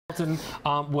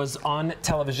Was on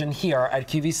television here at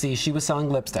QVC. She was selling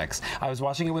lipsticks. I was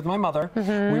watching it with my mother.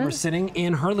 We were sitting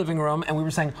in her living room and we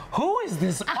were saying, who is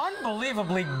this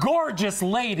unbelievably gorgeous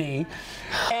lady?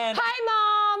 And hi, Mom.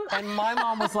 And my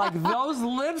mom was like, those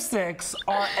lipsticks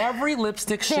are every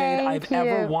lipstick shade I've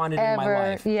ever wanted in my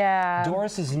life. Yeah.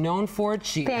 Doris is known for it.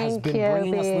 She has been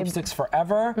bringing us lipsticks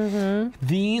forever.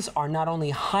 These are not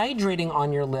only hydrating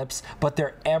on your lips, but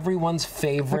they're everyone's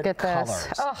favorite colors.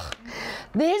 Oh,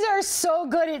 these are so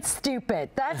good, it's stupid.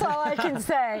 That's all I can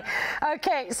say.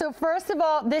 Okay, so first of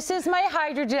all, this is my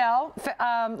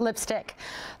HydraGel lipstick.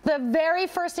 The very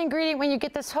first ingredient when you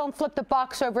get this home, flip the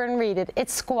box over and read it.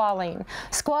 It's squalene.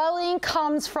 Squalene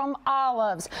comes from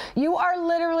olives. You are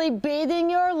literally bathing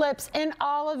your lips in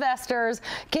olive esters,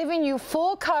 giving you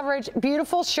full coverage,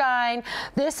 beautiful shine.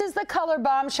 This is the color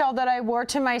Bombshell that I wore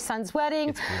to my son's wedding.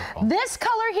 It's beautiful. This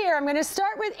color here, I'm going to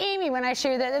start with Amy when I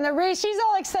show you that. And she's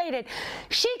all excited.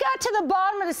 She got to the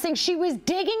bottom of this thing. She was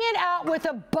digging it out with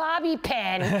a bobby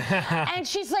pin. And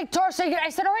she's like, Doris, I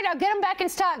said, all right, I'll get them back in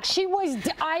stock. She was,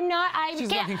 I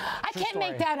can't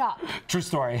make that up. True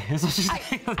story.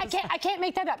 I can't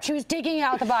make that up. She was digging it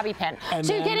out with a bobby pin.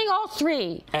 So you're getting all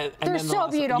three. They're so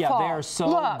beautiful. Yeah, they're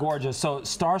so gorgeous. So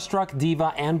Starstruck,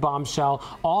 Diva, and Bombshell,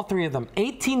 all three of them,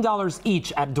 $18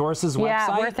 each at Doris's website.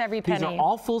 Yeah, worth every penny. These are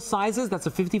all full sizes. That's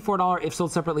a $54 if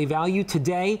sold separately value.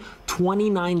 Today,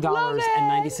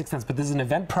 $29.96. But this is an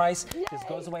event price. Yay. This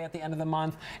goes away at the end of the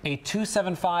month. A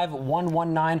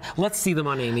 $275-119. Let's see them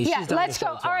on Amy. Yeah, let's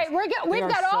go. All right, we've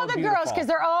got all the girls because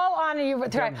they're all on you.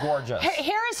 They're gorgeous.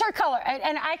 Here is her color,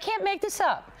 and I can't make this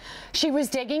up. She was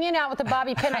digging it out with a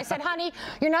bobby pin. I said, honey,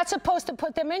 you're not supposed to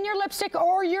put them in your lipstick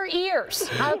or your ears,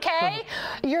 okay?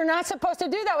 You're not supposed to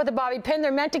do that with a bobby pin.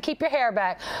 They're meant to keep your hair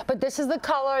back. But this is the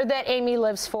color that Amy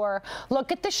lives for.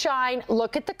 Look at the shine.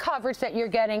 Look at the coverage that you're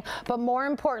getting. But more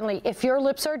importantly, if your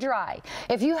lips are dry,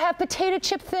 if you have potato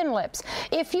chip thin lips,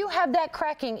 if you have that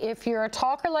cracking, if you're a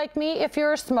talker like me, if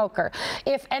you're a smoker,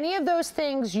 if any of those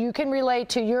things you can relate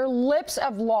to, your lips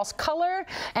have lost color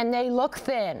and they look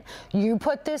thin. You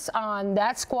put this on,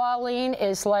 that squalene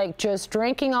is like just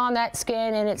drinking on that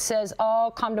skin, and it says,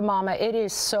 oh, come to mama. It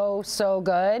is so, so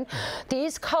good.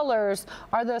 These colors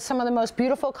are some of the most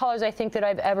beautiful colors I think that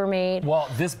I've ever made. Well,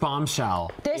 this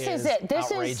Bombshell is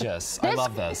outrageous. I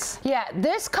love this. Yeah,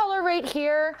 this color right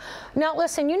here. Now,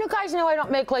 listen, you guys know I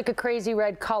don't make like a crazy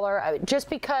red color just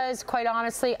because, quite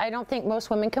honestly, I don't think most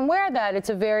women can wear that. It's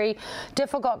a very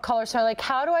difficult color. So like,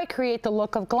 how do I create the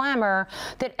look of glamour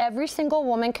that every single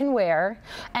woman can wear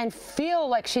and feel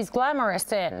like she's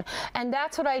glamorous in? And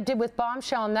that's what I did with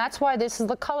Bombshell, and that's why this is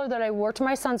the color that I wore to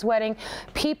my son's wedding.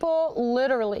 People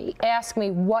literally ask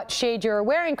me what shade you're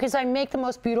wearing because I make the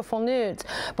most beautiful nudes.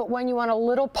 But when you want a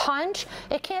little punch,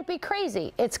 it can't be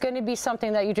crazy. It's going to be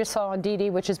something that you just saw on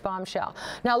DD, which is Bombshell.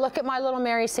 Now look at my little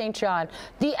Mary St. John.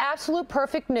 The absolute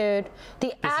perfect nude.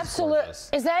 The absolute,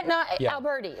 is that not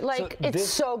Alberti? Like, so it's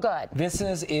so good. This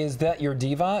is that your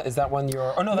Diva? Is that one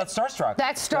you're, oh no, that's Starstruck.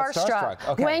 That's Starstruck.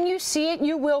 Okay. When you see it,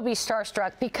 you will be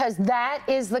starstruck because that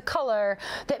is the color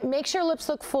that makes your lips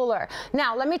look fuller.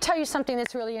 Now, let me tell you something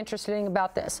that's really interesting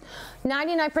about this.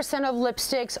 99% of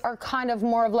lipsticks are kind of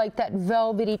more of like that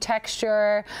velvety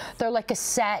texture. They're like a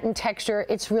satin texture.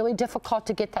 It's really difficult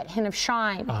to get that hint of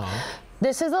shine.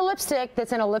 This is a lipstick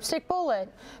that's in a lipstick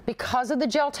bullet. Because of the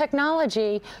gel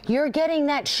technology, you're getting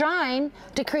that shine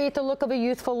to create the look of a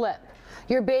youthful lip.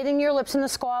 You're bathing your lips in the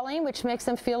squalene, which makes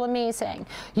them feel amazing.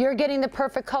 You're getting the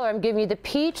perfect color. I'm giving you the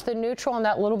peach, the neutral, and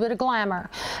that little bit of glamour.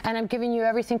 And I'm giving you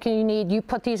everything you need. You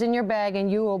put these in your bag,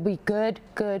 and you will be good,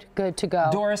 good, good to go.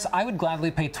 Doris, I would gladly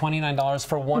pay $29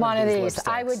 for one of these lipsticks.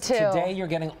 I would too. Today, you're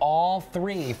getting all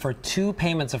three for 2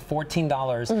 payments of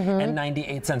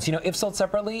 $14.98. You know, if sold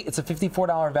separately, it's a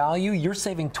 $54 value. You're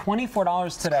saving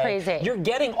 $24 today. It's crazy. You're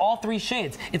getting all 3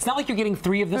 shades. It's not like you're getting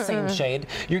 3 of the same shade.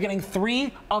 You're getting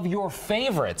 3 of your favorites.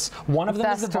 One of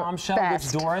them is the Bombshell,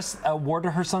 which Doris wore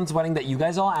to her son's wedding that you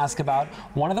guys all ask about.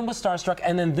 One of them was Starstruck,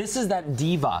 and then this is that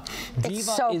Diva.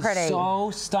 Diva is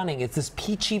so stunning. It's this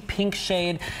peachy pink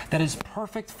shade that is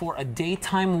perfect for a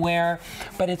daytime wear,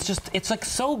 but it's like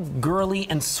so girly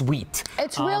and sweet.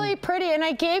 It's really pretty, and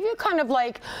I gave you kind of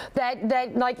like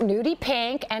that like nudie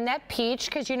pink and that peach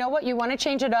because you know what, you want to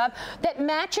change it up. That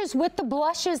matches with the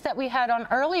blushes that we had on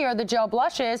earlier, the gel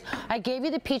blushes. I gave you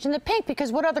the peach and the pink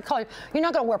because what other color? You're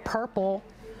not going to wear purple.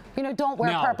 You know, don't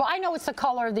wear purple. I know it's the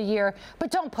color of the year,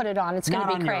 but don't put it on. It's going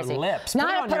to be crazy. Not on your lips.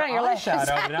 Not put on your lips.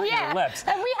 Not your lips.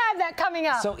 And we have that coming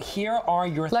up. So here are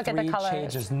your three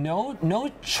changes.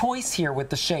 No choice here with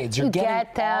the shades. You're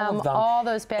getting all of them. All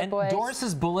those bad boys. And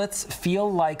Doris's bullets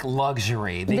feel like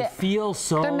luxury. They feel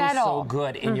so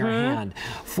good in your hand.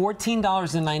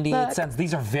 $14.98.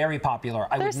 These are very popular.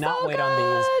 I would not wait on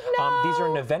these. These are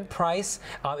an event price.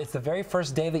 It's the very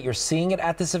first day that you're seeing it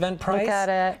at this event price. Look at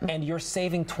it. And you're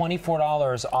saving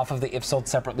 $24 off of the if sold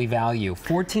separately value.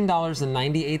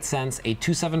 $14.98, a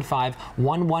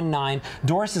 275-119.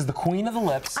 Doris is the queen of the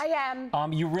lips. I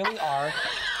am. You really are.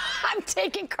 I'm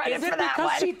taking credit for that one.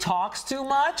 Is it because she talks too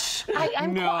much?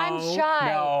 I'm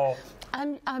shy. No.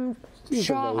 I'm She's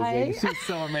shy. amazing. She's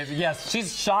so amazing. Yes,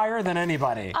 she's shyer than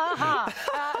anybody.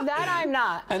 That I'm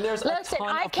not. And there's Listen, a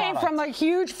ton I of came from a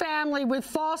huge family with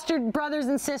fostered brothers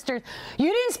and sisters. You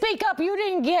didn't speak up, you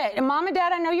didn't get. And Mom and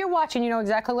Dad, I know you're watching. You know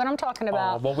exactly what I'm talking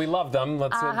about. Oh, well, we love them.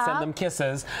 Let's send them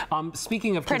kisses.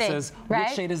 Speaking of kisses, right?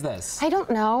 Which shade is this? I don't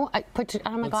know. I put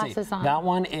my glasses on. That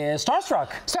one is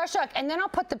Starstruck. Starstruck, and then I'll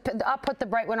put the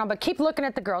bright one on. But keep looking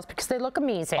at the girls because they look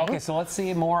amazing. Okay, so let's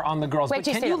see more on the girls. Wait,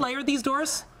 but can you layer these,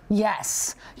 Doris?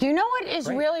 Yes. You know what is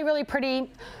really, really pretty?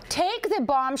 Take the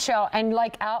Bombshell and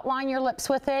like outline your lips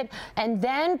with it and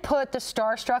then put the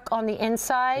Starstruck on the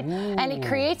inside. Ooh. And it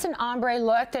creates an ombre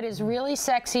look that is really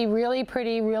sexy, really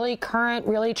pretty, really current,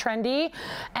 really trendy.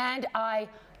 And I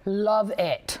love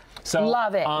it. So,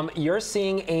 love it. You're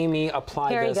seeing Amy apply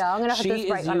this. Here you go. I'm gonna put this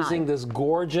bright one on. She is using this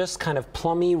gorgeous kind of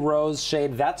plummy rose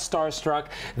shade. That's Starstruck.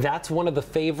 That's one of the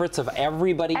favorites of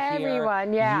everybody here.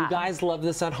 Everyone, yeah. You guys love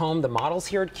this at home. The models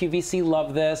here at QVC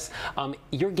love this.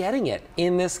 You're getting it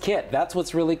in this kit. That's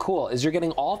what's really cool, is you're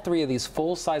getting all three of these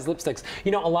full-size lipsticks.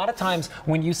 You know, a lot of times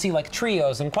when you see like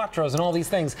trios and quattros and all these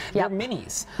things, they're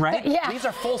minis, right? Yeah. These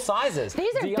are full sizes.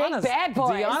 These are big bad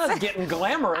boys. Deanna's getting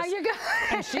glamorous. Oh,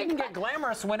 and she can get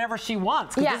glamorous whenever she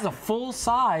wants, because this is a full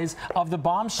size of the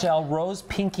Bombshell rose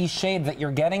pinky shade that you're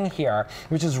getting here,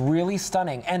 which is really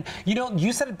stunning. And you know,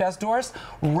 you said it best, Doris,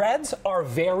 reds are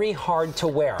very hard to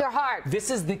wear. They're hard.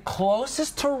 This is the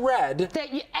closest to red that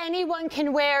anyone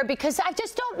can wear, because I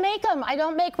just don't make them. I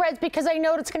don't make reds because I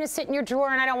know it's going to sit in your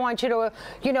drawer and I don't want you to,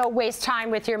 you know, waste time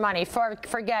with your money.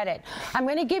 Forget it. I'm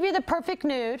going to give you the perfect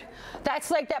nude.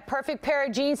 That's like that perfect pair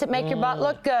of jeans that make your butt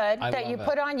look good, that you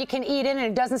put on, you can eat in, and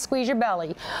it doesn't squeeze your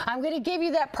belly. I'm going to give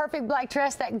you that perfect black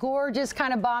dress, that gorgeous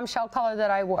kind of bombshell color that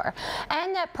I wore,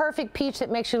 and that perfect peach that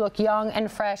makes you look young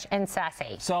and fresh and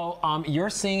sassy. So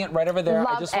you're seeing it right over there.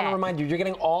 I just want to remind you, you're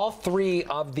getting all three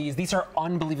of these. These are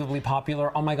unbelievably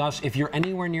popular. Oh my gosh, if you're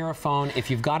anywhere near a phone, if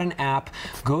you've got an app,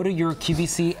 go to your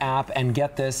QVC app and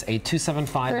get this, a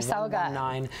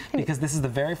 275-119, because this is the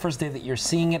very first day that you're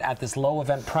seeing it at this low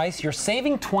event price. You're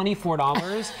saving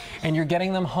 $24 and you're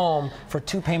getting them home for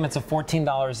 2 payments of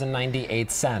 $14.98.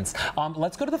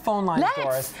 Let's go to the phone lines,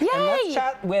 Doris. Yay. And let's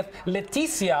chat with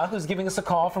Leticia, who's giving us a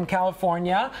call from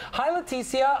California. Hi,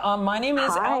 Leticia. My name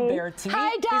is Alberti.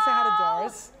 Hi, doll. Please say hi to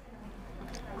Doris.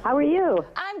 How are you?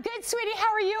 I'm good, sweetie.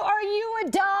 How are you? Are you a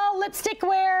doll lipstick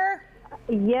wearer?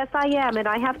 Yes, I am, and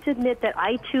I have to admit that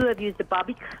I too have used a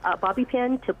bobby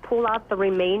pin to pull out the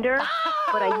remainder,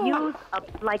 but I use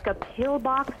like a pill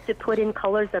box to put in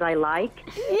colors that I like.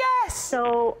 Yes.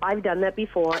 So I've done that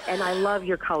before, and I love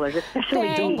your colors,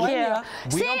 especially Thank these. you.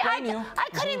 We See, don't blame you. I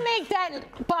couldn't make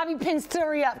that bobby pin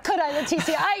story up, could I,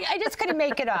 Leticia? I just couldn't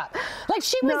make it up. Like,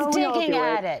 she was digging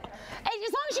at it. And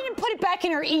as long as she didn't put it back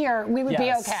in her ear, we would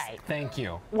be okay. Thank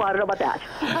you. Well, I don't know about that.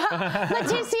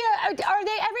 Leticia, are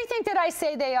they everything that I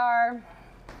say they are?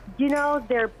 You know,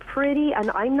 they're pretty,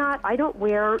 and I don't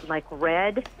wear like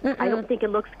red. I don't think it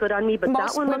looks good on me, but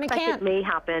Most that one looks like can't. it may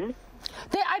happen.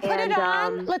 I put it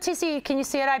on. Leticia, can you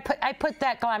see it? I put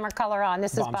that glamour color on.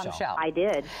 This is Bombshell. I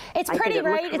did. It's pretty,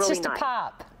 right? It's really just nice. a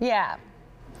pop. Yeah.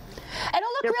 And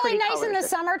it'll look really nice in the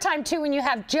summertime, too, when you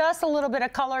have just a little bit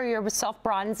of color, you're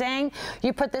self-bronzing.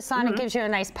 You put this on, it gives you a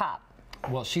nice pop.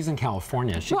 Well, she's in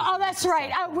California. Well, that's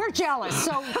right. we're jealous,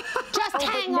 so just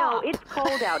hang on. No, it's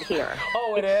cold out here.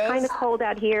 Oh, it is? It's kind of cold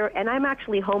out here, and I'm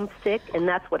actually homesick, and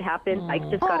that's what happened. I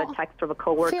just got a text from a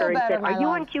coworker and said, "Are you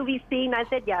on QVC?" And I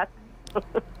said, "Yes."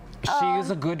 She is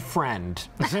a good friend.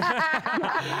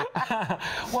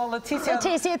 Well,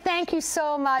 Leticia, thank you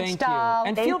so much, doll.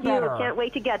 And feel better. Can't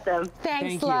wait to get them.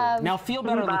 Thanks, love. Now feel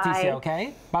better, Leticia,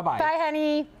 okay? Bye-bye. Bye,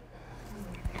 honey.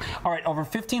 All right, over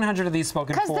 1,500 of these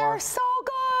spoken for. Because they're so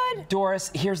good. good.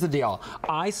 Doris, here's the deal.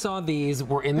 I saw these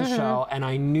were in the show, and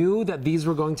I knew that these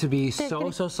were going to be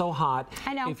so hot.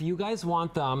 I know. If you guys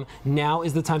want them, now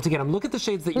is the time to get them. Look at the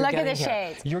shades that you're getting here. Look at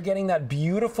the shades. You're getting that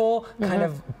beautiful kind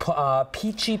of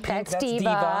peachy pink. That's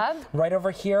Diva. Right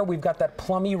over here, we've got that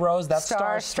plummy rose. That's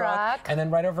Starstruck. And then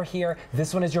right over here,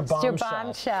 this one is your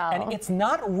Bombshell. And it's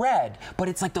not red, but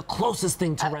it's like the closest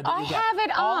thing to red that you get. I have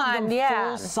it All on, of them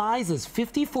full sizes,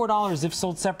 $54 if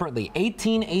sold separately.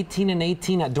 18, 18, and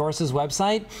 18 at Doris's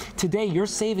website. Today, you're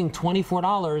saving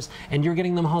 $24, and you're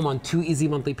getting them home on 2 easy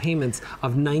monthly payments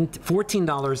of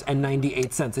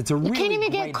 $14.98. It's a really You can't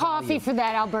even get great coffee value. for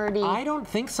that, Alberti. I don't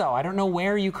think so. I don't know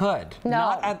where you could. No.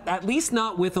 Not at least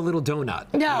not with a little donut.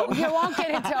 No, you won't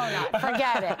get a donut.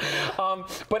 Forget it.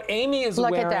 But Amy is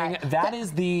wearing, that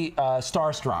is the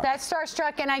Starstruck. That's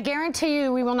Starstruck, and I guarantee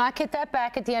you we will not get that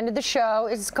back at the end of the show.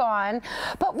 It's gone.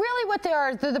 But really what they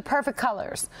are, they're the perfect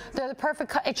colors. They're the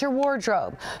perfect, it's your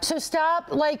wardrobe. So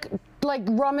stop like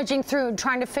rummaging through and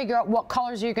trying to figure out what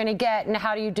colors you're going to get and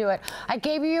how do you do it. I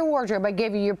gave you your wardrobe. I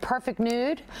gave you your perfect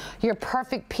nude, your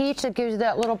perfect peach that gives you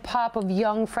that little pop of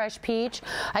young, fresh peach.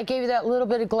 I gave you that little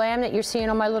bit of glam that you're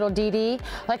seeing on my little DD.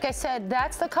 Like I said,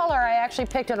 that's the color I actually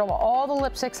picked out of all the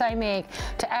lipsticks I make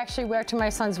to actually wear to my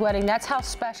son's wedding. That's how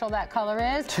special that color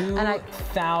is.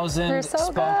 2,000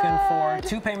 spoken for.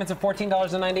 2 payments of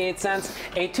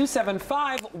 $14.98.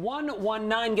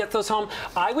 827-5119 gets those home.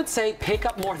 I would say pick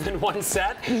up more than one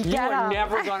set. You are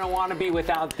never going to want to be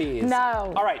without these.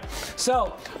 No. All right.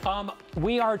 So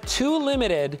we are too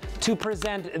limited to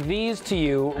present these to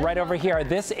you right over here.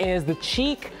 This is the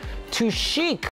Cheek to Chic